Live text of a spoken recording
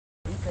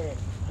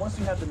once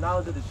you have the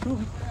knowledge of the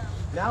truth,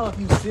 now if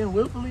you sin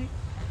willfully,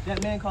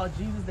 that man called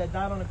Jesus that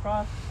died on the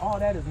cross, all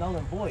that is null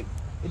and void.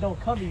 It don't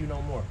cover you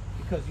no more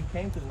because you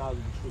came to the knowledge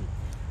of the truth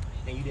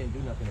and you didn't do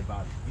nothing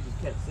about it. You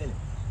just kept sinning,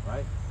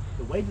 right?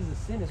 The wages of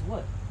sin is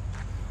what?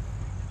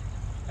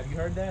 Have you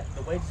heard that?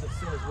 The wages of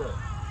sin is what?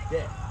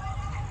 Death.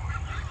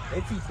 They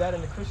teach that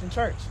in the Christian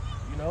church,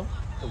 you know?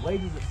 The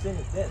wages of sin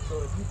is death.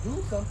 So if you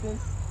do something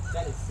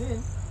that is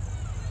sin,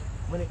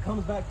 when it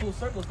comes back full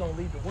circle, it's going to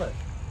lead to what?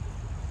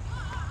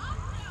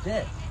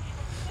 Death.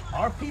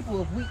 Our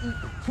people, if we eat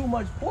too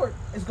much pork,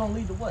 it's going to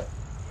lead to what?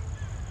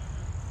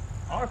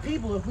 Our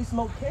people, if we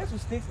smoke cancer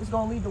sticks, it's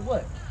going to lead to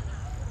what?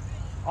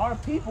 Our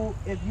people,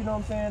 if, you know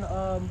what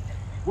I'm saying,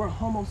 we're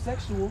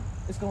homosexual,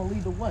 it's going to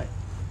lead to what?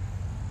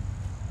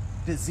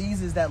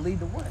 Diseases that lead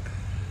to what?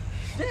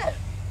 Death.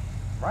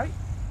 Right?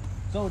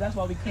 So that's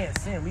why we can't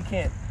sin. We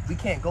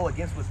can't go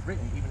against what's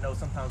written, even though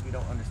sometimes we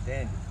don't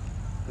understand it.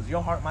 Because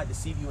your heart might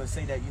deceive you and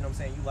say that, you know what I'm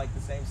saying, you like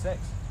the same sex.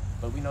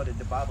 But we know that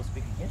the Bible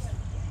speaks against it.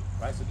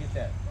 Right? So get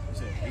that. You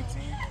said 18?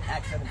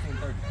 Acts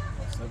 17:30.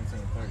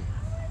 17:30.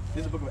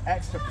 This is the book of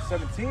Acts chapter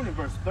 17 and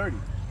verse 30.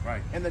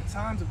 Right. In the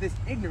times of this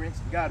ignorance,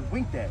 God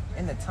winked at.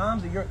 In the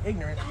times of your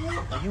ignorance,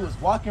 when you was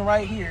walking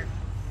right here,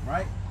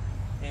 right?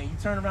 And you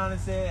turned around and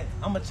said,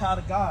 I'm a child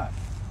of God.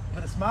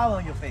 With a smile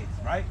on your face,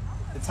 right?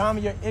 The time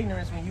of your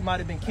ignorance when you might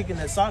have been kicking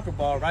the soccer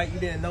ball, right? You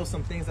didn't know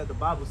some things that the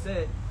Bible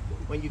said.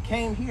 When you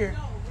came here,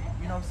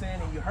 you know what I'm saying,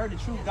 and you heard the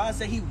truth, God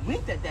said he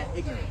winked at that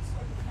ignorance.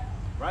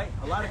 Right?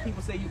 A lot of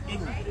people say you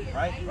ignorant,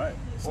 right? Right.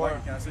 Or,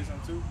 can I say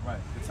something too? Right.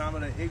 The time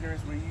of the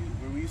ignorance where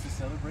we used to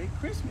celebrate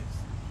Christmas,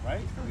 right?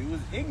 We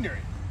was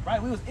ignorant.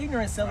 Right? We was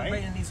ignorant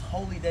celebrating these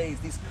holy days,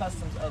 these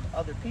customs of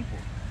other people,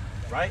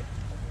 right?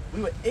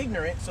 We were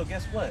ignorant, so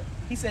guess what?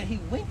 He said he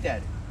winked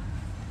at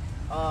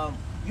it.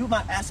 You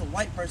might ask a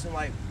white person,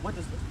 like, what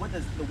does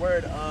the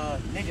word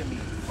nigger mean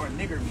or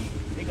nigger mean?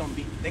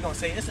 They're gonna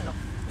say it's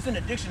in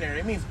the dictionary.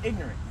 It means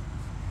ignorant.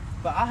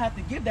 But I have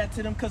to give that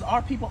to them because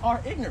our people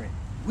are ignorant.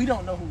 We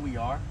don't know who we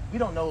are. We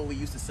don't know what we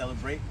used to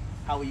celebrate,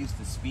 how we used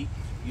to speak.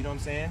 You know what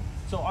I'm saying?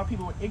 So our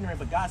people were ignorant,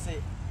 but God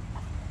said,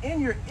 in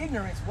your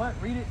ignorance, what?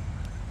 Read it.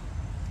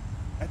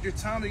 At your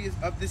time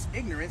of this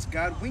ignorance,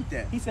 God winked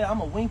at. He said, I'm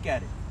going to wink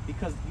at it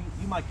because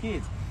you my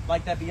kids.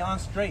 Like that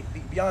Beyond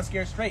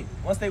Scared Straight.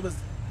 Once they was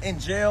in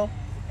jail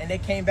and they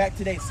came back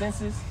to their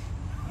senses,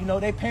 you know,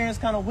 their parents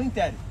kind of winked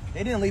at it.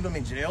 They didn't leave them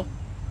in jail.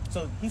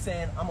 So he's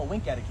saying, I'm going to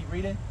wink at it. Keep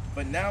reading.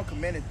 But now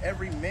commandeth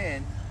every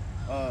man,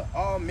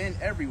 all men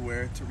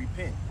everywhere to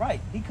repent.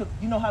 Right.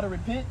 You know how to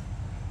repent?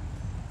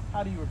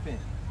 How do you repent?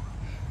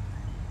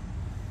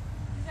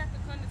 You have to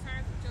come to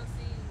terms with your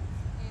sins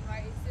and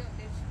like accept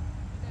that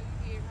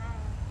you did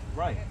wrong.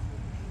 Right.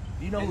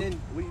 You know. And then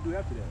what do you do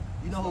after that?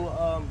 You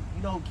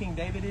know who King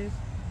David is?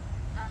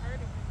 I heard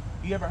of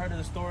it. You ever heard of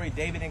the story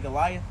David and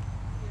Goliath?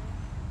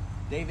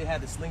 Yeah. David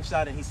had the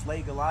slingshot and he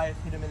slayed Goliath,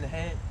 hit him in the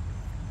head.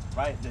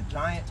 Right? The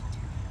giant.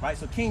 Right?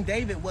 So King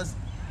David was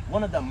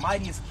one of the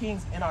mightiest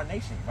kings in our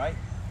nation, right?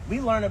 We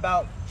learn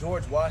about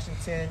George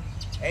Washington,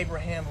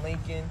 Abraham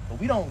Lincoln, but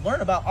we don't learn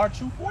about our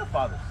true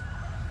forefathers.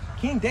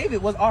 King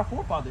David was our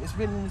forefather. It's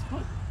written in this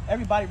book.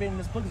 Everybody written in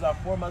this book is our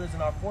foremothers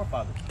and our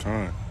forefathers.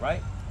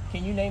 Right?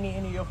 Can you name me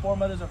any of your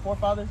foremothers or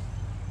forefathers?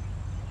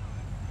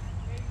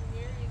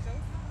 Mary and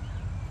Joseph.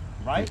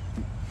 Right?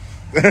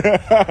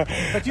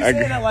 But you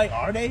saying that like,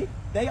 are they?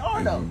 They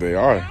are though. They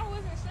are. I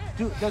wasn't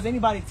sure. Does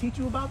anybody teach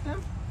you about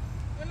them?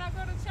 When I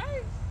go to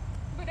church,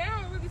 but they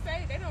don't really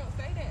say that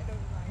though.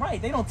 Like,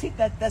 Right, they don't teach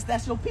that.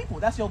 That's your people.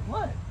 That's your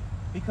blood.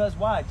 Because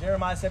why?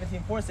 Jeremiah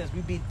 17:4 says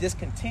we be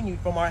discontinued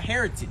from our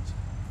heritage.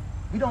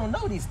 We don't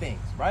know these things,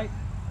 right?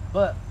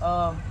 But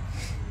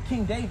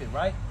King David,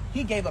 right?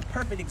 He gave a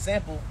perfect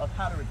example of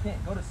how to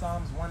repent. Go to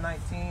Psalms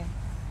 119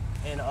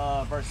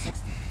 and verse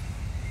 60.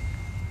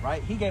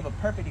 Right? He gave a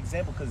perfect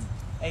example because,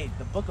 hey,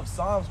 the book of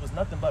Psalms was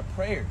nothing but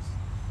prayers.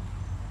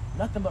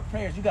 Nothing but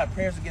prayers. You got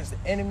prayers against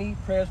the enemy,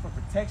 prayers for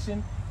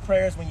protection,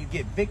 prayers when you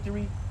get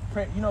victory.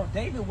 You know,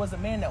 David was a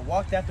man that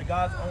walked after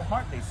God's own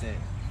heart, they said.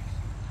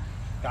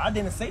 God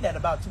didn't say that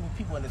about too many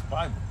people in this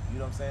Bible. You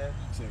know what I'm saying?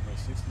 You said verse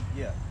 60?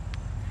 Yeah.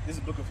 This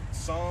is the book of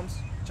Psalms,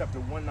 chapter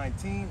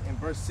 119 and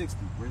verse 60.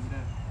 Where's it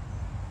at?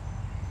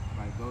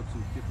 Right, go to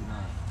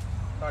 59.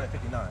 Start at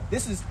 59.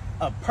 This is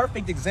a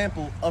perfect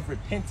example of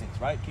repentance,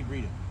 right? Keep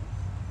reading.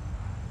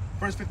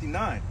 Verse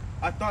 59.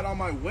 I thought on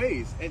my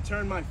ways and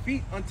turned my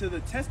feet unto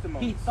the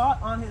testimonies. He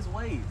thought on his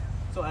ways.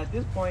 So at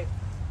this point,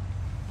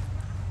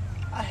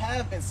 I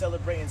have been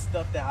celebrating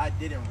stuff that I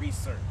didn't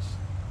research.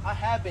 I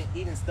have been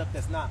eating stuff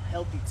that's not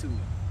healthy to me.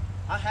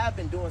 I have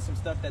been doing some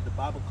stuff that the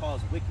Bible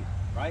calls wicked,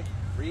 right?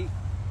 Read.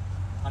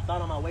 I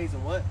thought on my ways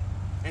and what?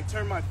 And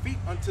turn my feet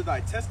unto thy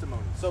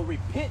testimonies. So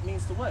repent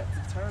means to what?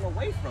 To turn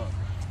away from.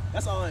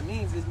 That's all it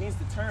means. It means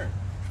to turn.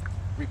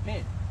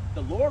 Repent.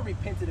 The Lord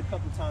repented a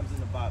couple times in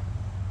the Bible.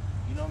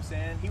 You know what I'm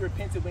saying? He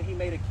repented when he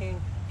made a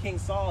King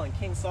Saul, and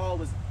King Saul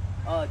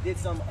did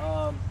some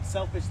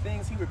selfish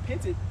things. He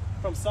repented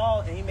from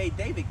Saul and he made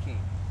David king.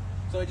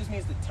 So it just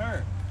means to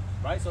turn,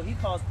 right? So he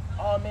calls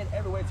all men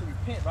everywhere to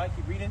repent, right?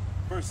 Keep reading.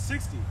 Verse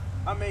 60.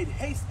 I made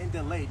haste and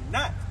delayed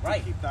not Right.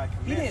 to keep thy He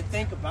commandments. didn't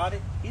think about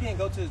it. He didn't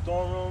go to his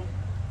dorm room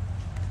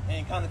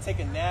and kind of take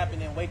a nap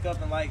and then wake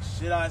up and like,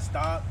 should I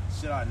stop?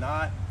 Should I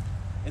not?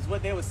 Is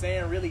what they were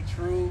saying really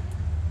true?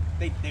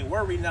 They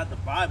were reading out the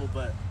Bible,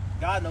 but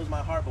God knows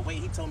my heart. But wait,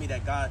 he told me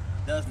that God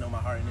does know my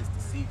heart and it's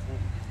deceitful.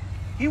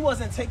 He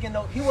wasn't taking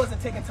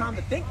time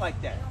to think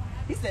like that.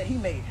 He said he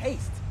made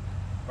haste,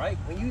 right?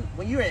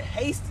 When you're in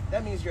haste,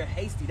 that means you're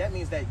hasty. That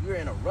means that you're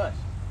in a rush,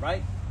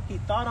 right? He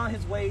thought on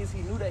his ways.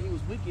 He knew that he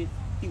was wicked.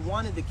 He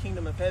wanted the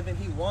kingdom of heaven.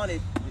 He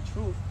wanted the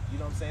truth. You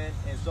know what I'm saying?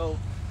 And so,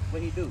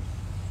 what he do?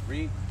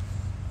 Read.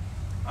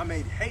 I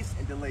made haste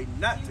and delayed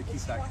not to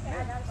keep thy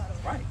commandments.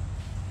 Right.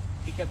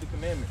 He kept the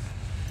commandments.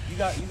 You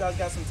guys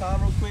got some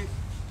time real quick?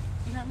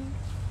 You know what I mean?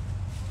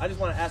 I just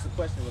want to ask a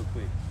question real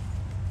quick.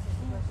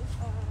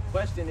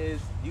 Question is,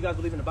 do you guys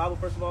believe in the Bible,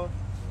 first of all?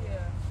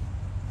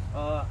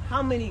 Yeah.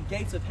 How many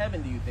gates of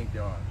heaven do you think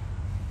there are?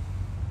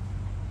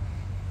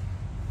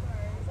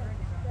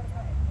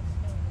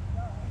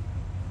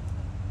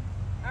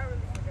 I really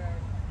forgot.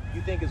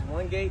 You think it's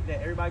one gate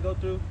that everybody go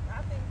through?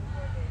 I think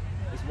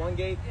It's one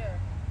gate? yeah.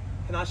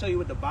 Can I show you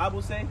what the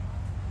Bible say? You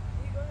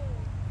go ahead.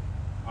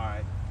 All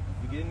right.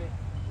 You getting it?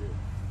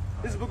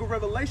 This is the book of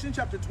Revelation,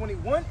 chapter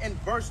 21 and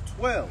verse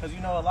 12. Because,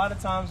 a lot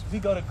of times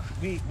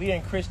we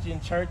in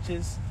Christian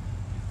churches,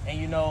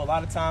 and, a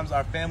lot of times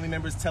our family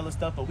members tell us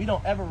stuff, but we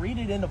don't ever read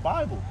it in the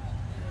Bible.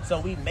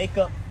 So we make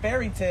up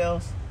fairy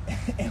tales,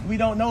 and we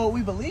don't know what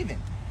we believe in.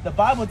 The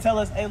Bible tells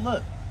us, hey,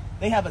 look,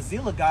 they have a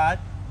zeal of God,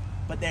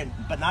 but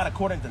not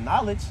according to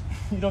knowledge.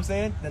 You know what I'm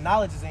saying? The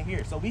knowledge is in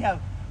here. So we have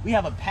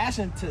a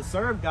passion to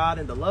serve God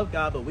and to love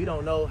God, but we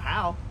don't know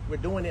how. We're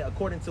doing it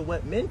according to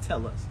what men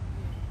tell us.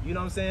 You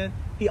know what I'm saying?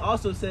 He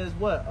also says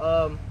what?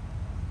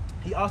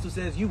 He also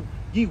says you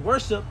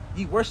worship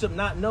you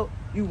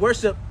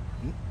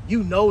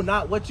know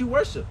not what you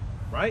worship,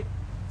 right?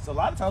 So a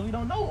lot of times we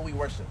don't know what we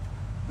worship.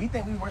 We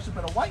think we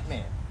worshiping a white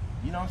man.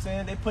 You know what I'm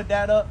saying? They put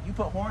that up, you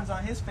put horns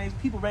on his face,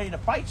 people ready to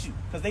fight you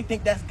because they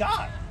think that's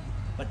God.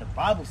 But the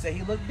Bible says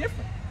he looked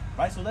different,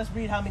 right? So let's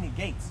read how many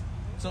gates.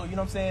 So you know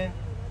what I'm saying?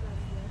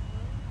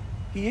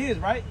 He is,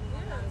 right?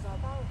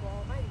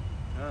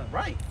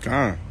 Right.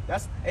 God.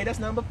 That's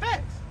nothing but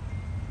facts.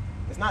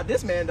 It's not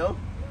this man though.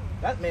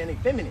 That man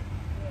effeminate.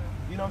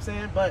 You know what I'm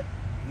saying? But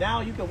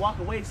now you can walk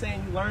away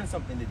saying you learned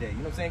something today. You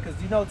know what I'm saying?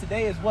 Because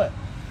today is what?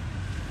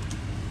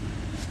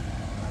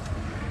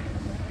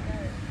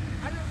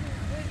 I don't know.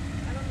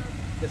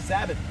 The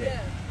Sabbath day,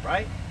 Yeah.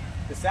 right?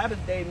 The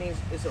Sabbath day means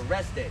it's a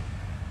rest day.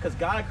 Because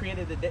God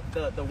created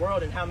the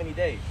world in how many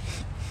days?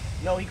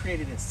 No, he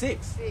created it in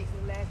 6. 6.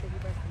 The last day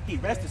He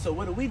rested. So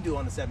what do we do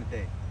on the 7th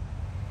day?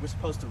 We're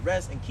supposed to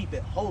rest and keep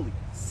it holy,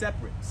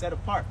 separate, set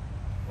apart,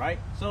 right?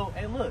 So,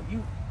 hey, look,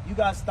 you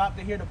guys stop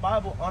to hear the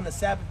Bible on the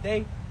Sabbath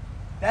day.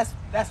 That's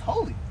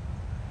holy.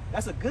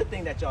 That's a good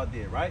thing that y'all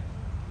did, right?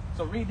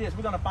 So read this.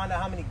 We're going to find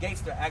out how many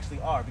gates there actually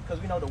are because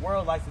we know the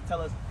world likes to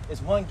tell us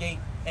it's one gate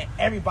and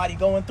everybody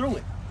going through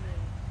it,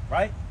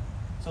 right?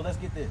 So let's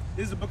get this.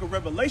 This is the book of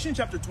Revelation,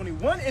 chapter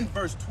 21 and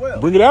verse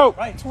 12. Bring it out.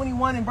 Right,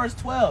 21 and verse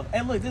 12.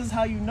 And look, this is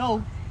how you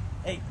know.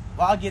 Hey,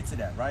 well, I'll get to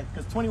that, right?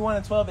 Because 21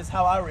 and 12 is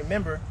how I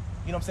remember,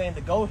 you know what I'm saying,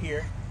 to go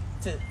here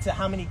to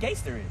how many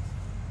gates there is.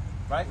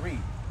 Right? Read.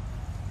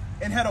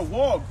 And had a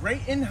wall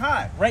great and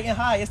high. Great and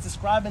high, it's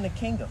describing the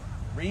kingdom.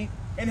 Read.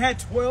 And had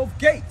 12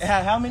 gates. It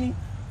had how many?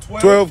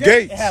 12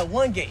 gates. It had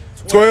one gate.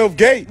 12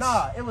 gates.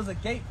 Nah, it was a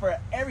gate for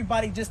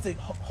everybody just to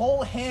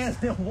hold hands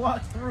and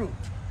walk through.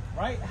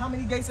 Right? How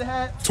many gates it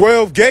had?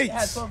 12 It had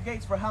gates. 12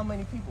 gates for how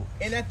many people?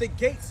 And at the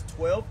gates,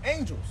 12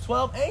 angels.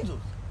 12 angels.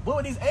 What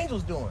were these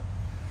angels doing?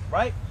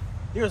 Right?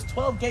 There's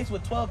 12 gates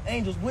with 12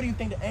 angels. What do you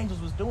think the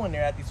angels was doing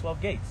there at these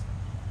 12 gates?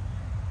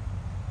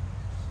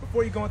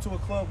 Before you go into a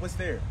club, what's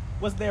there?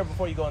 What's there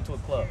before you go into a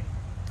club?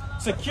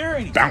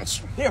 Security.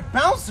 Bouncer. They're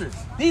bouncers.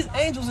 These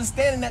angels are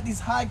standing at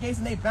these high gates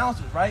and they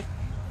bouncers, right?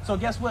 So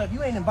guess what? If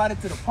you ain't invited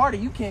to the party,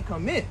 you can't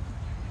come in.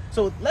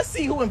 So let's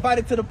see who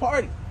invited to the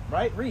party,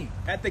 right? Read.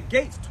 At the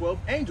gates, 12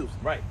 angels.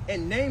 Right.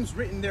 And names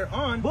written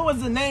thereon, What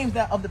was the names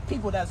of the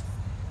people that's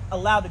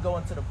allowed to go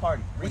into the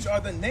party? Read. which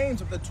are the names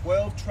of the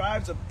 12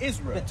 tribes of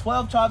Israel. The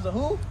 12 tribes of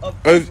who? Of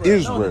Of Israel.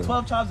 Israel. No, the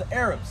 12 tribes of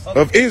Arabs.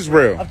 Of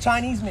Israel. Of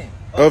Chinese men.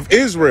 Of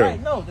Israel.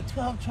 Right, no, the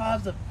 12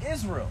 tribes of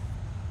Israel.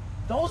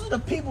 Those are the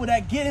people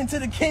that get into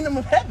the kingdom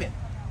of heaven.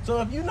 So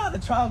if you're not the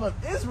tribe of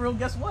Israel,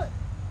 guess what?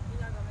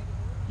 You're not gonna make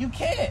it. You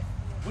can't.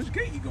 Which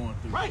gate you going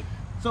through? Right.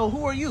 So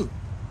who are you?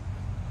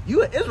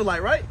 You an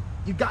Israelite, right?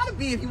 You gotta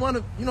be if you want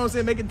to, you know what I'm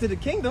saying, make it to the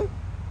kingdom.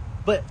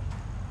 But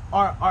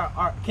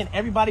can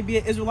everybody be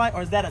an Israelite,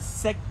 or is that a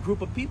sect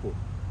group of people?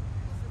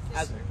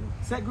 As a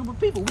set group of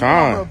people. We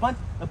Con. are a bunch.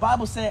 The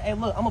Bible said, hey,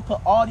 look, I'm gonna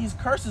put all these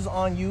curses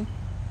on you,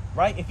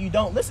 right? If you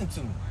don't listen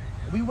to me.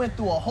 We went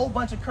through a whole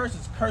bunch of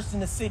curses. Cursed in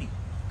the city,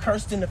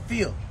 cursed in the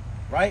field,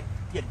 right?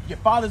 Your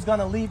father's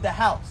gonna leave the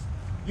house.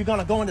 You're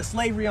gonna go into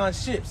slavery on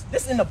ships.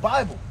 This in the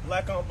Bible.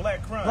 Black on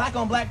black crime. Black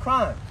on black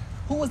crime.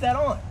 Who was that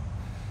on?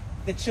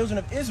 The children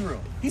of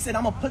Israel. He said,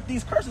 I'm going to put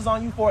these curses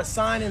on you for a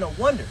sign and a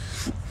wonder.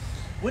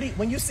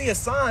 When you see a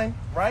sign,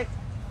 right,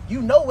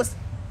 you know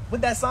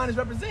what that sign is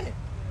representing.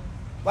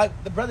 Like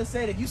the brother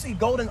said, if you see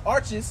golden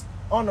arches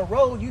on the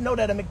road, you know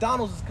that a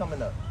McDonald's is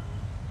coming up.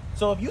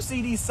 So if you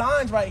see these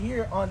signs right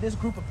here on this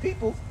group of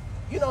people,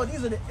 you know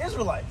these are the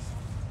Israelites.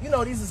 You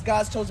know these is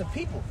God's chosen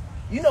people.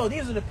 You know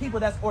these are the people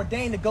that's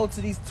ordained to go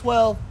to these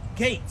 12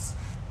 gates,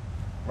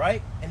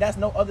 right? And that's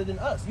no other than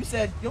us. You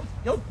said your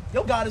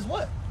God is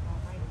what?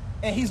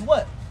 And he's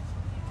what?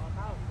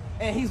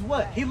 And he's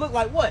what? He looked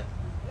like what?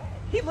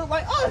 He looked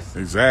like us.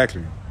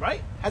 Exactly.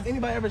 Right? Has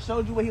anybody ever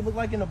showed you what he looked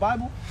like in the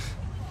Bible?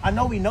 I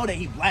know we know that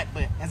he black,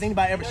 but has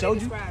anybody ever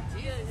showed you?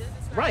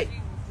 Right.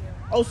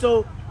 Oh,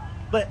 so,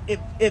 but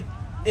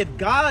if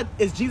God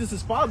is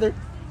Jesus' father,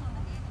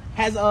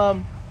 has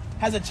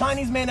a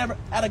Chinese man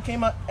ever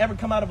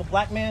come out of a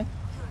black man?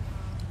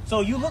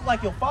 So you look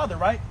like your father,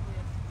 right?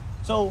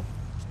 So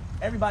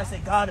everybody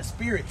say God is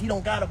spirit. He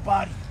don't got a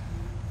body,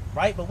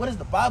 right? But what does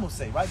the Bible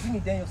say, right? Give me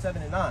Daniel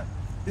 7 and 9.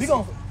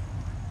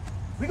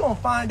 We're gonna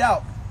find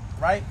out,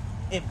 right?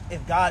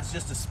 If God's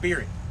just a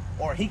spirit,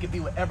 or he could be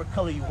whatever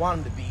color you want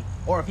him to be,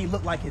 or if he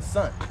looked like his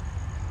son,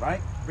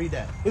 right? Read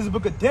that. This is the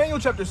book of Daniel,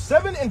 chapter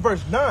 7 and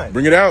verse 9.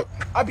 Bring it out.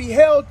 I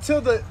beheld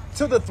till the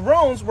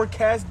thrones were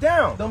cast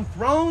down. Them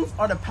thrones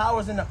are the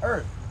powers in the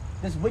earth.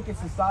 This wicked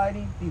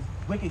society, these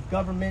wicked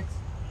governments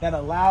that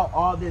allow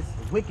all this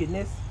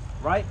wickedness,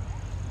 right?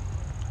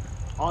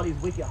 All these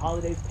wicked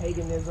holidays,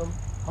 paganism,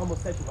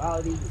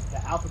 homosexuality,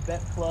 the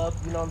alphabet club,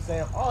 you know what I'm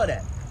saying? All of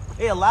that.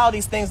 They allow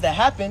these things to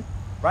happen,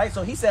 right?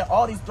 So he said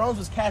all these thrones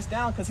was cast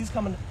down because he's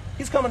coming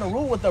to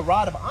rule with a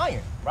rod of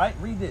iron, right?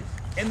 Read this.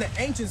 And the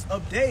ancients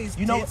of days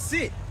did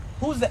sit.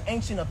 Who's the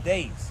ancient of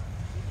days?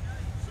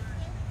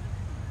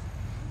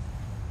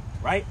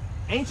 Right?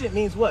 Ancient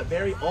means what?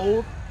 Very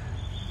old.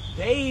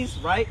 Days,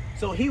 right?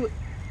 So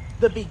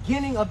the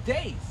beginning of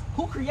days.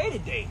 Who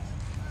created days?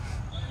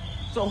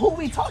 So who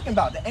we talking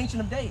about? The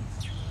ancient of days.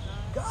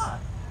 God.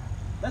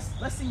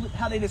 Let's see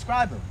how they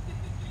describe him.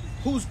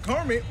 Whose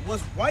garment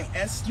was white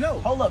as snow.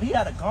 Hold up, he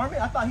had a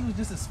garment? I thought he was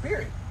just a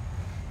spirit.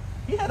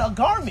 He had a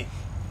garment.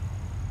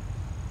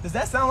 Does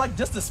that sound like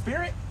just a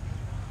spirit?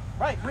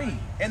 Right, read.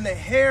 And the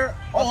hair.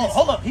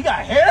 Hold up, he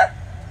got hair?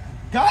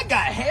 God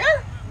got hair?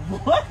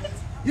 What?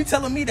 You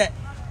telling me that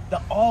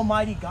the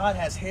Almighty God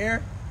has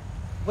hair?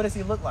 What does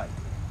he look like?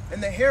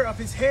 And the hair of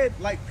his head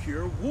like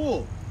pure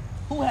wool.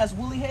 Who has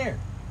woolly hair?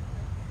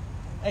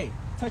 Hey,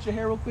 touch your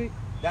hair real quick.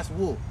 That's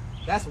wool.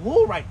 That's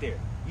wool right there.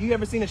 You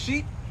ever seen a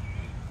sheep?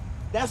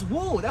 That's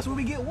wool. That's where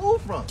we get wool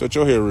from. Touch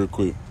your hair real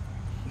quick.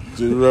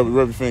 Just rub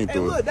your finger Hey,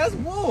 through look, it. that's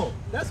wool.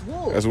 That's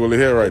wool. That's woolly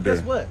hair right there.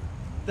 Guess what?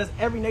 Does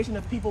every nation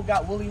of people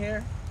got woolly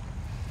hair?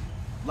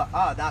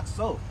 Not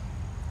so.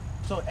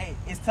 So, hey,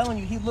 it's telling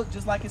you he looked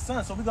just like his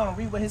son. So we're going to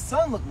read what his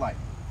son looked like,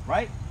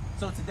 right?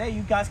 So today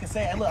you guys can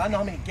say, hey, look, I know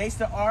how many gates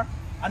there are.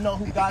 I know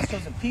who God's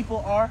chosen people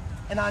are.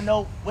 And I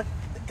know what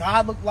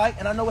God looked like.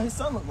 And I know what his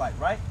son looked like,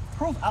 right?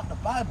 Proof out the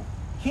Bible.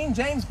 King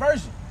James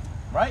Version,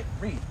 right?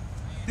 Read.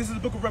 This is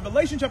the book of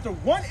Revelation, chapter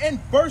 1 and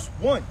verse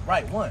 1.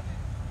 Right, 1.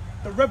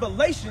 The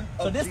revelation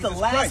of So this Jesus the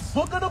last Christ.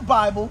 book of the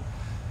Bible.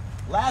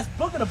 Last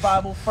book of the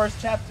Bible, first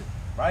chapter,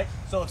 right?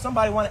 So if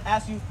somebody want to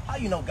ask you, how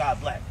you know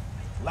God black?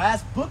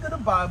 Last book of the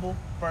Bible,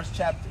 first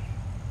chapter,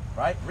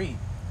 right? Read.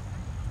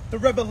 The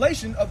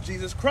revelation of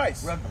Jesus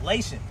Christ.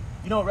 Revelation.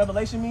 You know what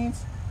revelation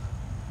means?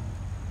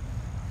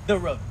 The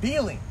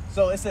revealing.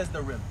 So it says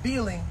the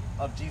revealing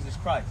of Jesus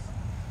Christ.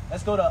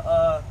 Let's go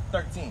to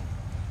 13.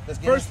 Let's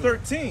get Verse into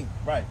it. 13.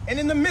 Right. And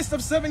in the midst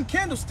of 7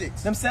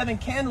 candlesticks. Them 7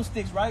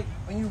 candlesticks, right?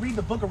 When you read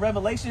the book of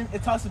Revelation,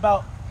 it talks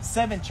about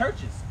 7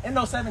 churches. And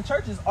those 7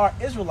 churches are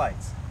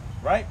Israelites,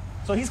 right?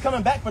 So he's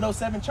coming back for those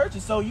 7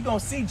 churches. So you're going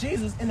to see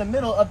Jesus in the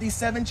middle of these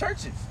 7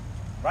 churches,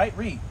 right?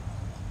 Read.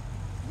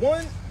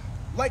 One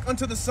like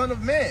unto the Son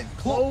of Man,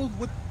 clothed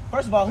with...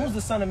 First of all, who's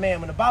the Son of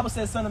Man? When the Bible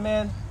says Son of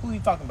Man, who are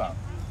you talking about?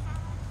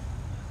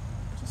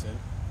 She said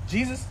it.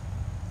 Jesus?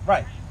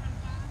 Right.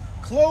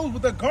 Clothed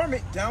with a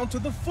garment down to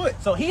the foot.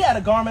 So he had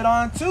a garment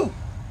on too.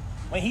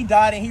 When he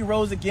died and he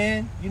rose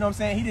again, you know what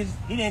I'm saying?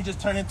 He didn't just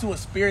turn into a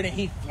spirit and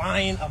he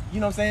flying, you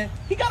know what I'm saying?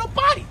 He got a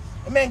body.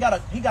 The man got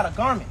a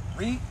garment.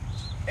 Read.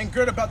 And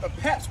girt about the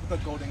paps with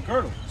a golden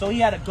girdle. So he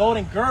had a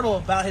golden girdle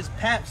about his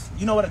paps.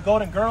 You know what a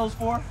golden girdle is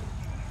for?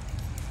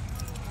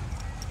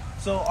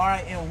 So, all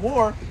right, in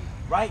war,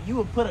 right, you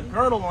would put a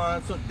girdle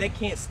on so they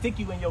can't stick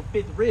you in your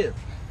 5th rib.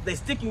 They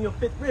stick you in your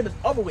 5th rib, it's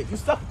over with. You're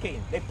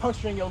suffocating. They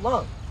puncturing your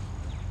lung.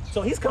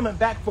 So he's coming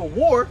back for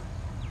war.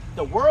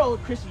 The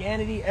world,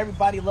 Christianity,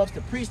 everybody loves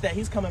to preach that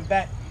he's coming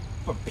back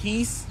for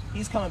peace.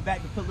 He's coming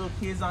back to put little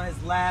kids on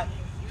his lap,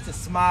 to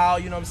smile,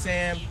 you know what I'm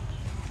saying?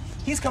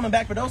 He's coming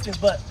back for those things,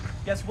 but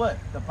guess what?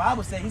 The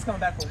Bible said he's coming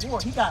back for war.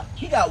 He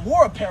got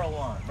war apparel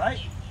on, right?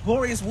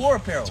 Glorious war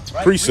apparel,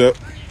 right? Precept.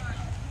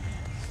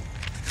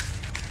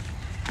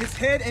 His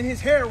head and his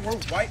hair were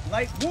white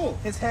like wool.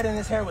 His head and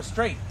his hair was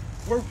straight.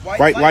 Were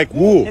white like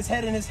wool. His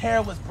head and his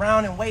hair was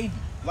brown and wavy,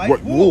 Like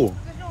What wool?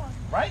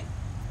 right?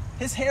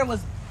 His hair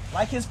was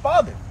like his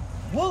father,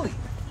 woolly.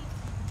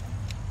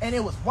 And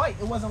it was white.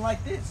 It wasn't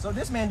like this. So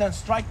this man done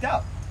striked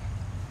out,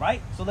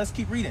 right? So let's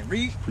keep reading.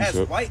 Read. As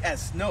Precept. white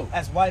as snow.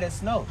 As white as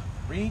snow.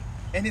 Read.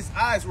 And his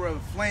eyes were a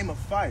flame of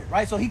fire.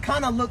 Right? So he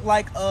kind of looked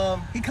like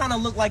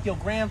your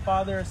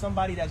grandfather or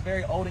somebody that's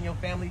very old in your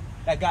family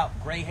that got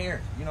gray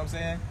hair. You know what I'm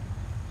saying?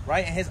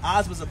 Right? And his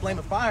eyes was a flame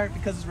of fire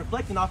because it's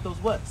reflecting off those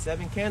what?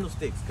 7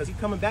 candlesticks. Because he's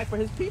coming back for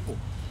his people.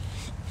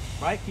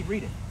 Right? Keep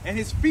reading. And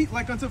his feet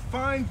like unto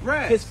fine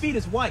brass. His feet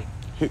is white.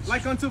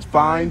 Like unto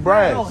Fine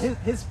brass. No,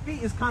 his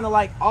feet is kind of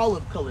like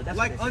olive color. That's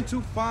like what they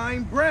unto say.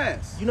 fine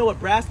brass. You know what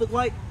brass look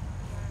like?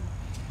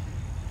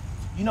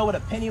 You know what a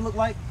penny look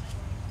like?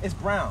 It's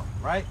brown,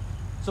 right?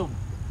 So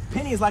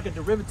penny is like a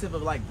derivative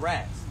of like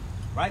brass,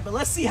 right? But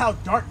let's see how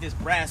dark this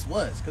brass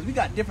was, because we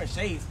got different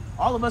shades.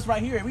 All of us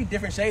right here, we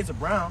different shades of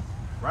brown,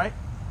 right?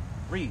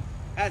 Read.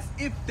 As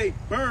if they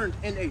burned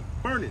in a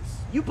furnace.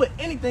 You put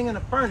anything in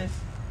a furnace,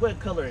 what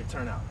color it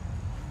turn out?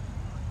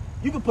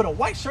 You could put a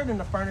white shirt in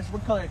the furnace,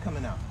 what color it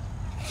coming out?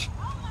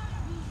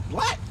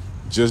 Black.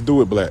 Just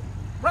do it, black.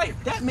 Right,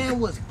 that man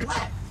was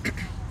black.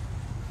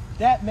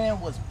 That man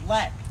was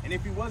black. And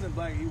if he wasn't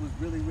black, he was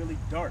really, really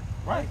dark.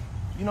 Right.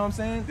 You know what I'm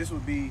saying? This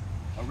would be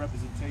a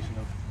representation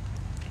of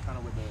kind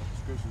of what the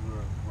scriptures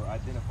were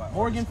identified.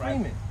 Morgan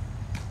Freeman.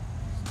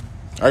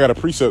 I got a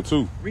precept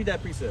too. Read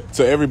that precept.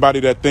 To everybody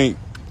that think,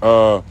 you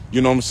know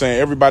what I'm saying?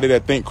 Everybody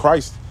that think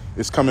Christ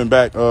is coming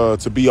back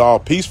to be all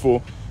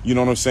peaceful, you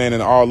know what I'm saying,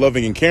 and all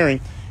loving and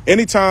caring.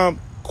 Anytime,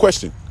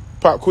 question,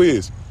 pop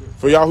quiz.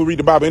 For y'all who read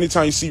the Bible,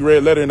 anytime you see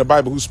red letter in the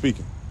Bible, who's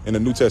speaking in the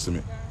New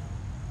Testament?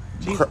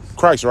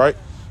 Christ, right?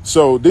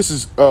 So this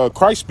is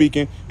Christ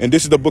speaking, and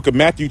this is the book of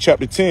Matthew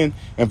chapter 10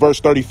 and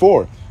verse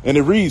 34. And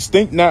it reads,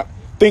 think not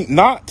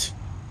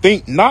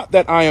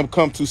that I am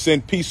come to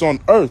send peace on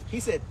earth.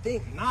 He said,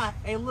 think not.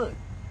 Hey, look,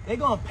 they're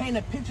going to paint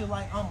a picture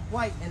like I'm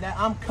white and that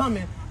I'm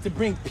coming to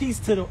bring peace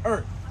to the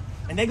earth.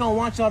 And they're going to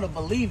want y'all to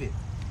believe it,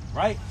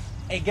 right?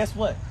 Hey, guess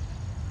what?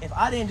 If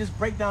I didn't just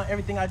break down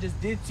everything I just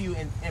did to you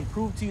and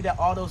prove to you that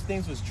all those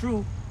things was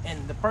true,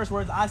 and the first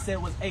words I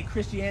said was, hey,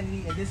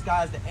 Christianity and this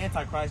guy is the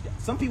Antichrist,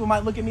 some people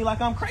might look at me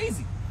like I'm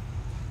crazy.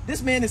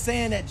 This man is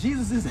saying that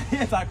Jesus is the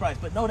Antichrist,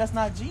 but no, that's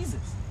not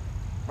Jesus,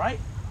 right?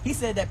 He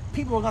said that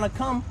people are going to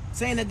come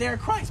saying that they're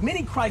Christ.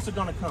 Many Christs are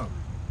going to come,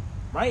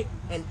 right?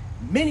 And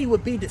many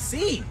would be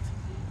deceived.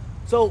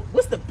 So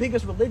what's the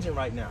biggest religion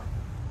right now?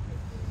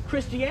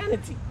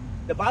 Christianity.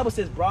 The Bible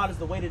says broad is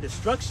the way to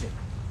destruction,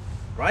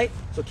 right?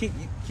 So keep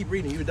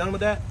reading. You done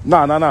with that?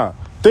 Nah.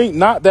 Think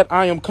not that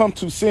I am come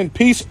to send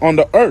peace on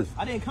the earth.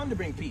 I didn't come to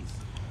bring peace.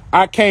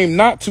 I came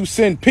not to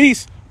send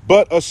peace,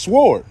 but a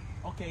sword.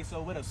 Okay,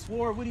 so with a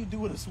sword, what do you do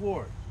with a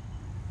sword?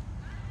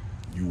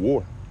 You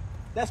war.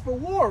 That's for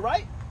war,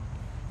 right?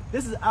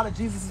 This is out of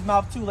Jesus'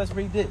 mouth too. Let's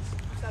read this.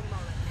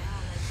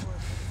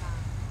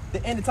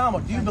 The end of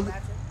time. Do you believe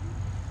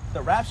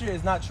the rapture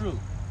is not true?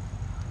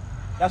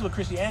 That's what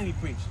Christianity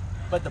preached.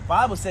 But the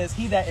Bible says,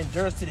 he that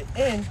endures to the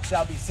end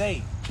shall be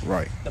saved.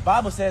 Right. The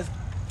Bible says,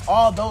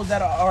 all those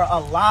that are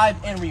alive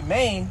and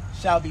remain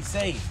shall be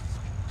saved.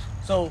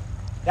 So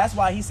that's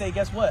why he said,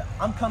 guess what?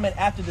 I'm coming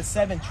after the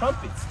 7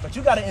 trumpets. But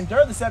you got to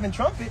endure the 7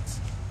 trumpets,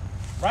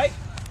 right?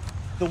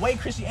 The way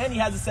Christianity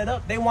has it set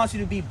up, they want you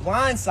to be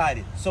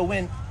blindsided. So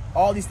when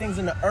all these things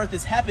in the earth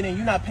is happening,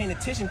 you're not paying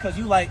attention because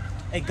you like,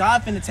 hey,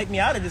 God finna take me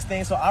out of this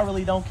thing, so I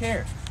really don't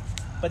care.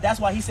 But that's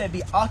why he said,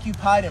 be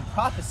occupied in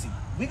prophecy.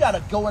 We got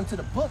to go into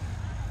the book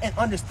and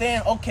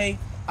understand, okay,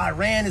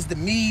 Iran is the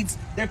Medes.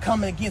 They're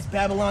coming against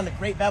Babylon the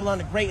Great. Babylon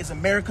the Great is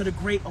America the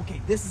Great.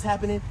 Okay, this is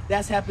happening.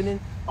 That's happening.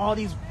 All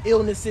these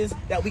illnesses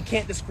that we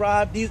can't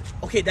describe.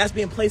 Okay, that's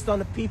being placed on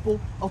the people.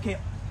 Okay,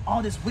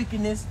 all this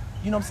wickedness.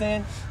 You know what I'm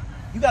saying?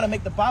 You got to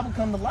make the Bible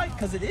come to life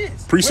because it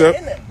is. Precept.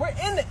 We're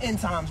in the end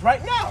times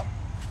right now.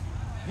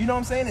 You know what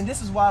I'm saying? And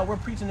this is why we're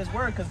preaching this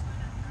word, because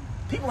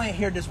people ain't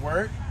hear this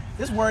word.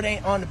 This word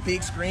ain't on the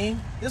big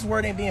screen. This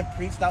word ain't being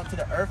preached out to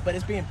the earth, but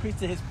it's being preached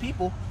to his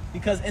people.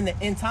 Because in the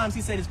end times,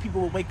 he said his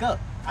people will wake up.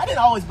 I didn't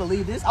always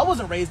believe this. I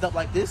wasn't raised up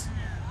like this.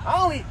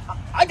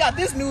 I got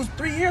this news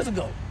 3 years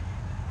ago.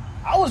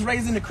 I was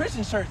raised in the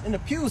Christian church, in the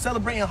pew,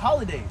 celebrating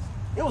holidays.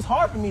 It was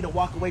hard for me to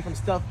walk away from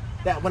stuff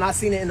that when I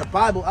seen it in the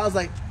Bible, I was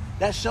like,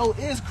 that show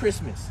is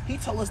Christmas. He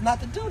told us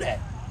not to do that.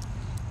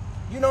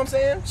 You know what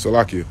I'm saying?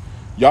 Salakia.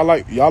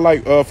 Y'all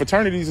like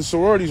fraternities and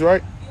sororities,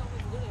 right?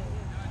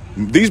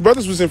 These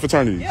brothers was in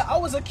fraternities. Yeah, I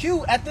was a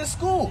Q at this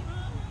school.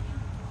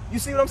 You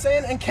see what I'm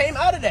saying? And came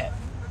out of that.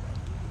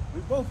 We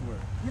both were.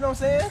 You know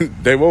what I'm saying?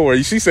 They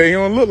were. She say he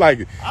don't look like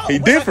it. He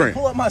different. I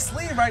can pull up my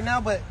sleeve right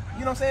now, but you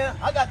know what I'm saying?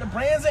 I got the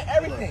brands and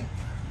everything.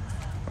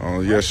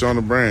 Oh yeah, showing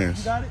the brands.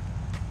 You got it?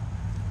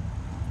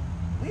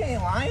 We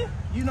ain't lying.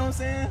 You know what I'm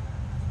saying?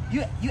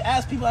 You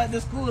ask people at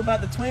this school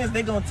about the twins,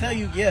 they gonna tell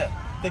you, yeah,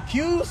 the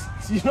Q's,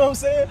 you know what I'm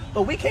saying?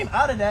 But we came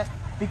out of that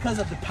because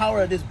of the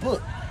power of this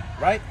book,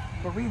 right?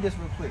 But read this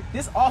real quick.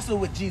 This also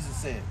what Jesus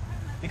said.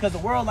 Because the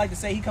world like to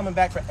say he coming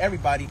back for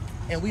everybody,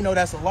 and we know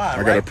that's a lie,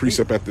 I got a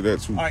precept after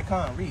that too. All right,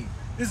 Con, read.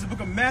 This is the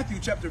book of Matthew,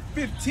 chapter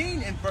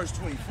 15 and verse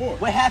 24.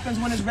 What happens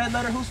when it's red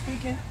letter? Who's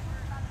speaking?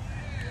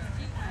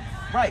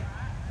 Right.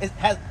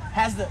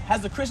 Has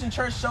the Christian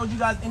church showed you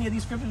guys any of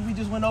these scriptures we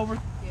just went over?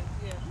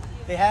 Yeah.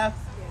 They have?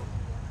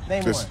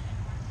 Name Just- one.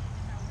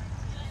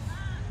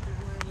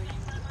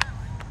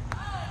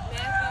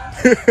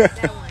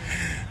 That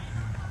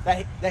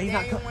one. That he's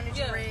not That one that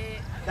you Yeah.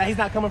 read. that he's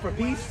not coming for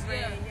peace.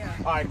 Yeah.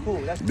 All right,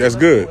 cool. That's That's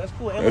cool. good. That's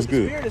cool. And That's look,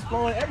 good. the spirit is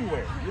flowing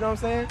everywhere. You know what I'm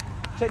saying?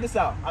 Check this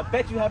out. I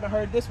bet you haven't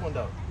heard this one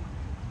though.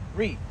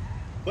 Read.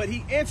 But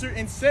he answered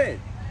and said,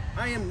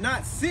 I am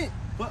not sent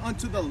but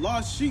unto the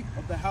lost sheep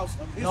of the house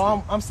of Israel.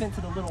 No, I'm sent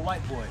to the little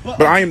white boy.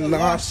 But I am unto the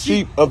not lost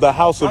sheep of the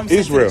house I'm of sent to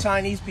Israel, the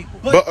Chinese people,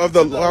 but of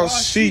the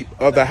lost sheep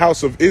of the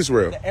house of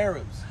Israel. the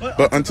Arabs.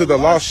 But unto the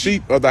lost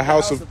sheep of the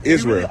house of We really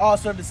Israel, all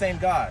serve the same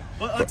God.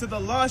 But unto the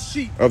lost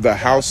sheep of the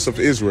house of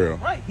Israel.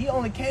 Right. He's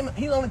only coming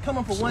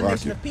for one Salakia.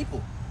 nation of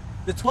people.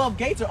 The 12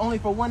 gates are only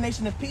for one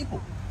nation of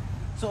people.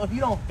 So if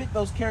you don't fit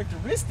those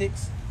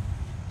characteristics,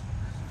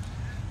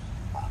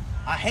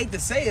 I hate to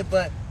say it,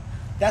 but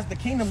that's the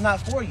kingdom's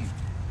not for you.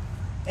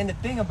 And the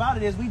thing about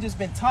it is we just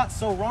been taught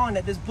so wrong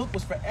that this book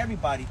was for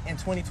everybody in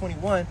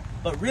 2021.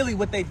 But really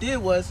what they did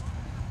was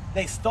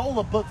they stole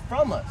a book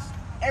from us.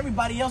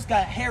 Everybody else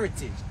got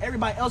heritage.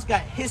 Everybody else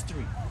got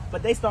history.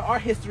 But they start our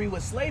history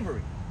with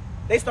slavery.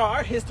 They start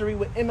our history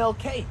with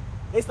MLK.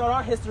 They start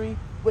our history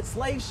with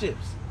slave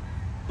ships.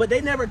 But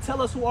they never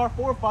tell us who our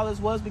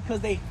forefathers was because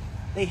they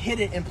hid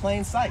it in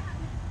plain sight.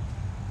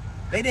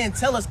 They didn't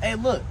tell us, hey,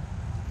 look,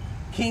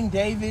 King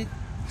David,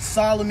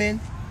 Solomon,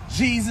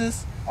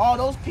 Jesus, all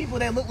those people,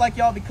 they look like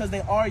y'all because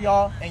they are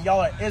y'all and y'all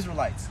are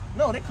Israelites.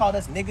 No, they called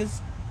us niggas.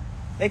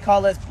 They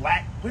call us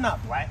black. We're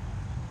not black.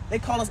 They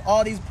call us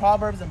all these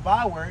proverbs and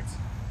bywords,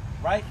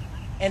 right?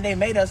 And they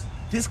made us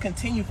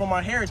discontinue from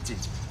our heritage.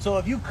 So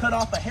if you cut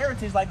off a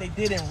heritage like they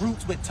did in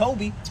Roots with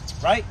Toby,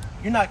 right?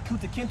 You're not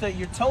Kuta Kinta,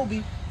 you're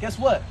Toby. Guess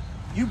what?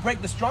 You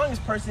break the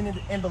strongest person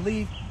in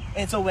belief.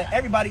 And so when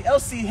everybody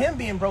else see him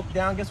being broke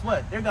down, guess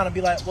what? They're going to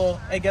be like, well,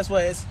 hey, guess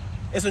what?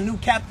 It's a new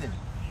captain,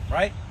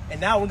 right? And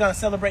now we're going to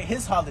celebrate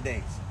his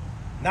holidays.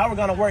 Now we're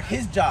going to work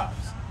his jobs.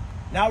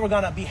 Now we're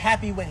going to be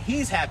happy when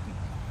he's happy.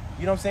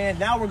 You know what I'm saying?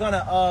 Now we're going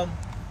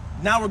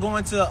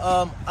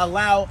to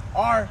allow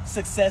our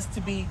success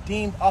to be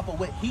deemed off of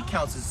what he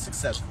counts as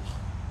successful.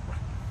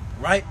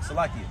 Right?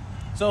 Salakia.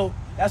 So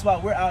that's why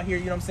we're out here,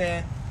 you know what I'm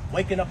saying,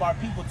 waking up our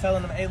people,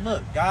 telling them, hey,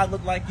 look, God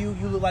look like you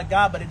look like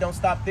God, but it don't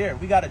stop there.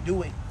 We got to do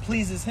what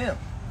pleases him.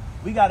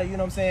 We got to, you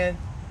know what I'm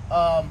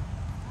saying,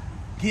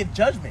 give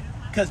judgment.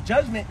 Because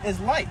judgment is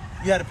light.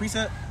 You had a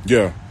precept?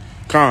 Yeah,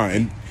 Khan.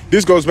 And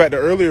this goes back to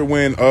earlier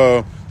when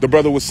the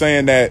brother was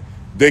saying that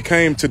they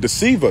came to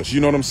deceive us.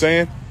 You know what I'm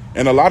saying?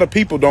 And a lot of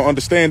people don't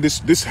understand this.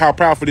 This is how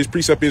powerful this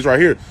precept is right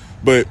here.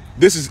 But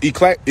this is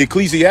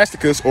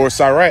Ecclesiasticus or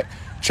Sirach,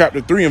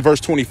 chapter 3 and verse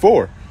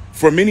 24.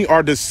 For many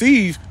are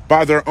deceived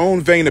by their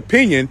own vain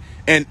opinion,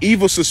 and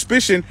evil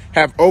suspicion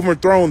have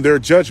overthrown their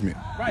judgment.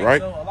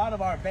 Right? So a lot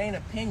of our vain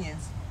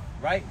opinions,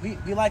 right?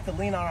 We like to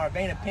lean on our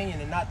vain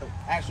opinion and not the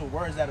actual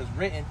words that is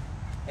written.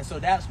 And so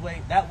that's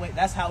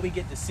how we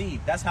get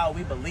deceived. That's how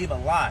we believe a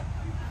lie,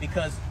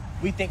 because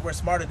we think we're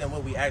smarter than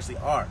what we actually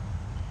are.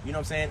 You know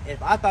what I'm saying?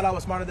 If I thought I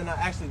was smarter than I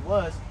actually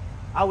was,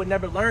 I would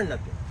never learn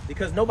nothing,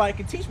 because nobody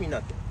can teach me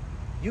nothing.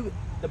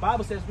 The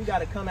Bible says we got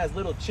to come as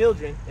little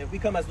children. If we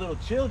come as little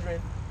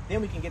children,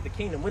 then we can get the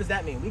kingdom. What does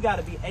that mean? We got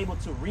to be able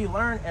to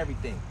relearn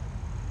everything.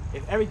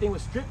 If everything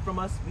was stripped from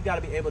us, we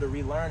got to be able to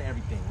relearn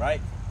everything,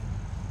 right?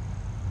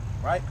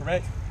 Right?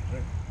 Correct?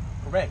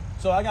 Correct.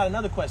 So I got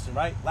another question,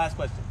 right? Last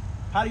question.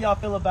 How do y'all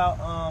feel about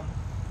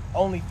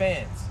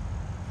OnlyFans?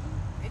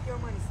 Make your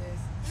money,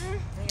 sis.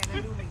 Ain't got nothing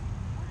to do with me.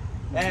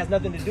 That has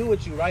nothing to do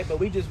with you, right? But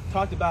we just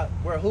talked about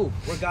we're who?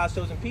 We're God's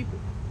chosen people.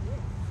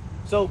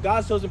 So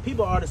God's chosen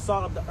people are the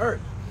salt of the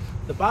earth.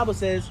 The Bible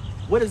says,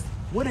 what is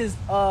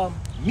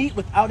meat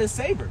without its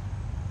savor?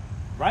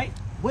 Right?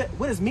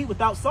 What is meat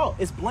without salt?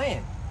 It's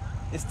bland.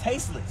 It's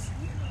tasteless.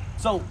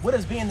 So what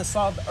is being the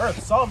salt of the earth?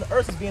 The salt of the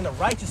earth is being the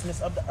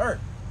righteousness of the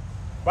earth.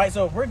 Right?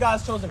 So if we're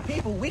God's chosen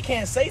people, we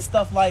can't say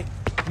stuff like,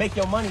 make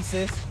your money,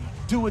 sis.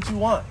 Do what you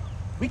want.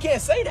 We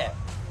can't say that.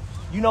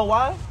 You know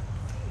why?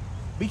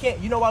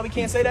 You know why we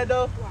can't say that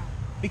though?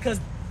 Because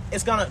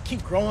it's gonna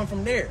keep growing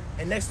from there.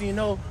 And next thing you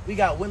know, we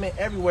got women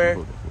everywhere,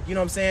 you know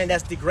what I'm saying,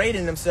 that's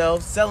degrading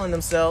themselves, selling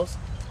themselves.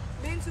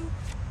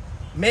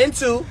 Men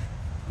too.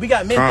 We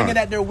got men thinking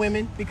that they're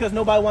women because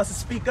nobody wants to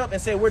speak up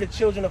and say we're the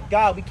children of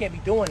God. We can't be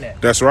doing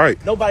that. That's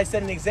right. Nobody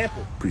set an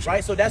example. Precept.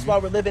 Right? So that's why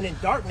we're living in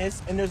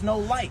darkness and there's no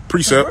light.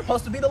 Precept. We're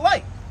supposed to be the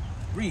light.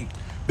 Read.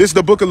 This is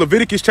the book of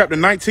Leviticus chapter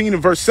 19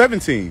 and verse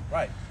 17.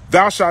 Right.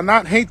 Thou shalt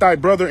not hate thy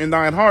brother in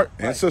thine heart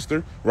and Right.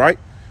 sister, right?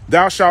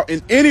 Thou shalt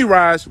in any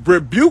rise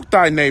rebuke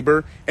thy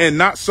neighbor and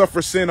not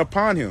suffer sin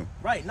upon him.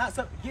 Right. Not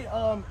get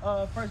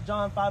 1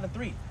 John 5 and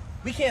 3.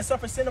 We can't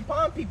suffer sin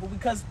upon people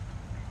because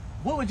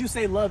what would you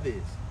say love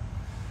is?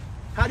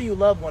 How do you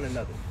love one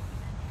another?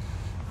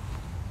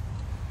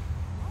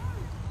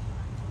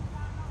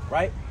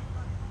 Right?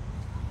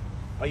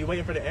 Are you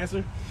waiting for the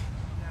answer?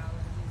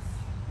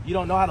 You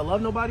don't know how to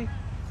love nobody?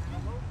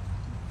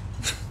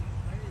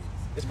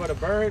 It's for the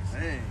birds.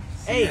 Dang.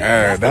 Hey, Yeah,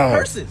 that's the dog.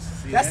 curses.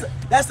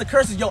 That's the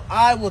curses. Yo,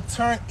 I will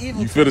turn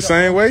evil. You to feel the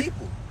same way?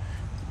 people.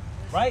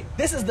 Right?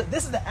 This is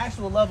the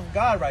actual love of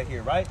God right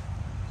here, right?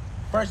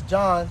 1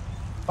 John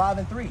 5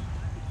 and 3.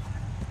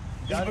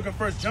 This is the book of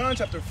 1 John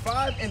chapter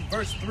 5 and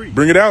verse 3.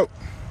 Bring it out.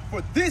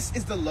 For this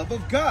is the love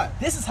of God.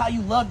 This is how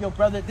you love your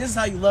brother. This is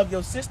how you love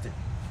your sister.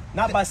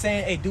 Not by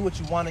saying, hey, do what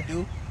you want to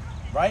do,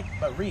 right?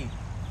 But read.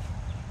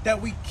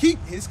 That we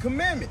keep his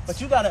commandments.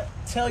 But you got to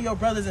tell your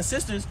brothers and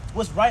sisters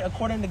what's right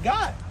according to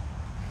God,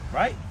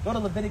 right? Go to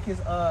Leviticus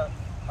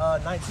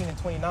 19 and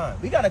 29.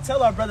 We got to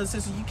tell our brothers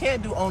and sisters, you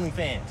can't do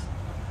OnlyFans.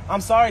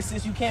 I'm sorry,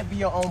 sis, you can't be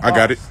your own boss. I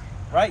got it.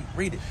 Right?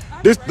 Read it.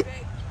 This.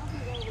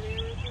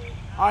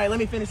 All right, let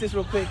me finish this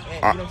real quick. And,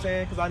 you know what I'm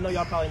saying? Because I know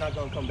y'all probably not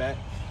going to come back.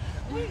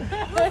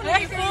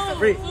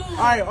 Read.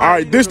 All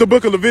right, this is the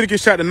book of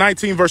Leviticus chapter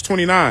 19, verse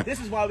 29. This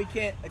is why we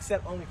can't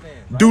accept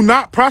OnlyFans. Right? Do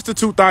not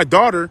prostitute thy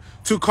daughter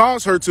to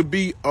cause her to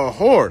be a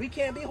whore. We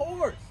can't be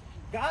whores.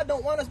 God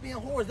don't want us being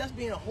whores. That's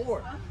being a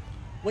whore.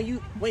 When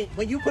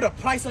you put a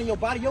price on your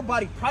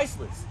body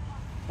priceless.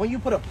 When you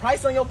put a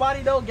price on your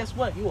body, though, guess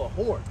what? You a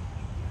whore.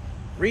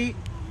 Read.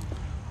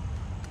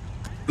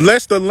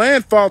 Lest the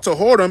land fall to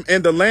whoredom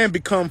and the land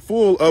become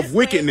full of This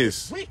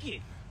wickedness. land is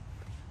wicked.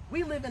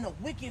 We live in a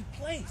wicked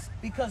place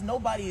because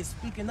nobody is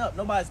speaking up.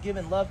 Nobody's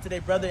giving love to their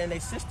brother and their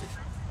sister.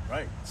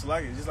 Right. So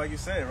just like you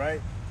said,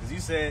 right? Because you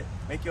said,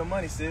 make your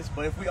money, sis.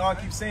 But if we all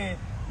keep saying,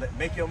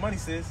 make your money,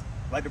 sis,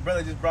 like the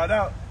brother just brought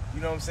out,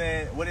 you know what I'm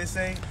saying? What it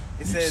say?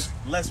 It says,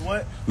 lest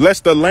what?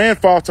 Lest the land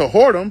fall to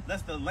whoredom.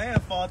 Lest the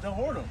land fall to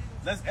whoredom.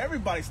 Let's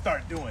everybody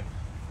start doing it.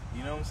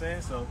 You know what I'm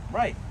saying? So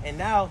Right. And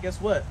now, guess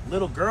what?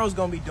 Little girls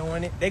going to be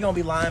doing it. They're going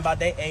to be lying about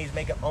their age,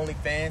 making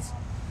OnlyFans.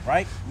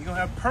 Right? you're going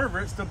to have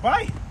perverts to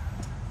buy it.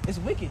 It's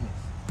wickedness.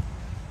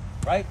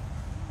 Right?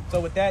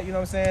 So with that, you know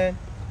what I'm saying?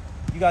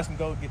 You guys can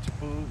go get your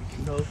food. You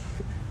can go.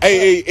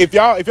 Hey, if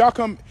y'all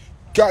come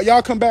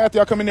back after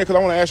y'all come in there, because I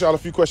want to ask y'all a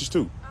few questions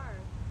too.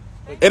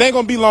 It ain't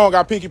gonna be long,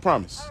 I pinky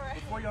promise.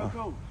 Before y'all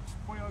go,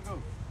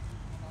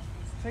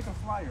 take a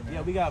flyer, man.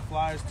 Yeah, we got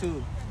flyers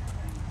too.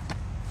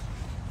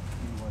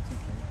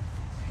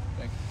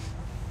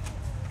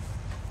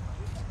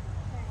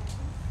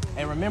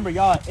 And remember,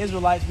 y'all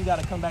Israelites, we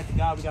gotta come back to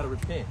God. We gotta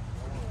repent.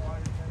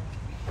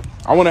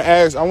 I want to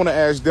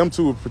ask them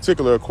two in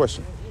particular a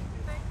question.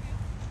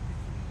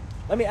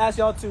 Let me ask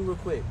y'all two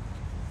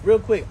real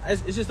quick.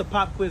 It's just a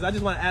pop quiz. I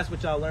just want to ask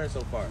what y'all learned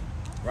so far,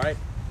 right?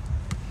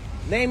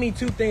 Name me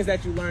two things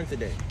that you learned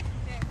today.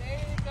 That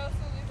David and Joseph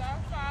is our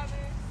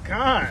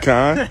father.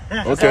 Con.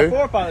 That's our Okay.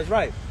 forefathers,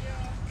 right?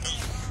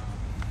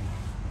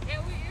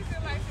 And we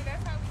Israelites, so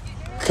that's how we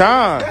get there.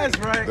 Con. That's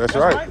right. That's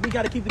right. We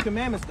got to keep the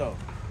commandments, though.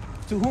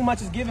 To whom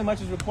much is given,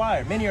 much is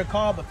required. Many are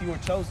called, but few are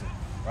chosen,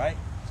 right?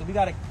 So we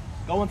got to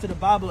go into the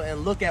Bible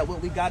and look at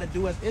what we got to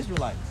do as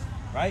Israelites,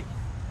 right?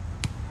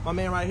 My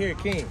man right here,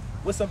 King.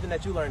 What's something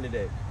that you learned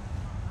today?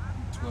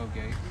 12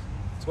 gates.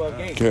 12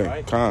 gates, Okay,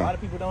 right? con. A lot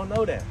of people don't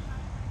know that.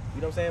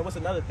 You know what I'm saying? What's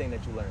another thing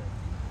that you learned?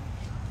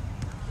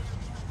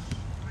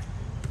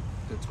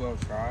 The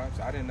 12 tribes.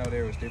 I didn't know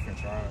there was different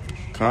tribes.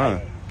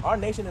 Con. Our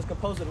nation is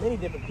composed of many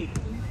different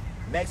people.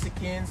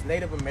 Mexicans,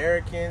 Native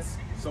Americans,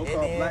 So-called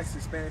Indians, blacks,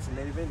 Hispanics, and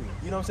Native Indians.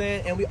 you know what I'm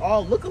saying? And we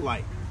all look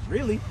alike.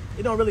 Really.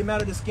 It don't really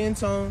matter the skin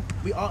tone.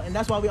 And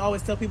that's why we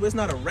always tell people it's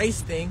not a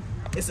race thing.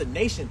 It's a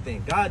nation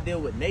thing. God deal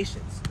with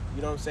nations.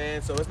 You know what I'm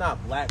saying? So it's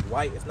not black,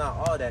 white. It's not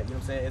all that. You know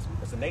what I'm saying?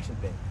 It's a nation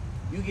thing.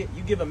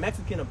 You give a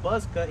Mexican a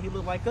buzz cut, he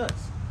look like us.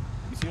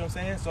 You see what I'm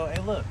saying? So,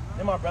 hey, look,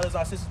 they're my brothers,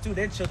 our sisters too.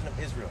 They're children of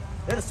Israel.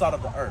 They're the salt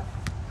of the earth,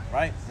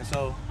 right? And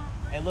so,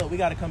 hey, look, we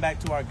got to come back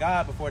to our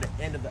God before the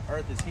end of the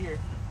earth is here.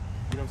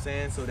 You know what I'm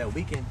saying? So that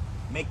we can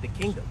make the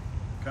kingdom.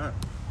 Con.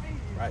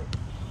 Right.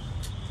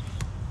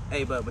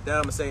 Hey, but with that,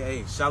 I'm going to say,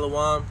 hey,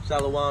 shalom,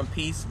 shalom,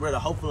 peace. We're the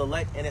hopeful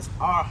elect, and it's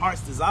our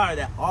heart's desire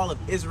that all of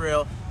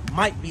Israel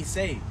might be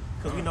saved,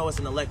 because we know it's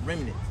an elect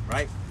remnant,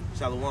 right?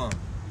 Shalom.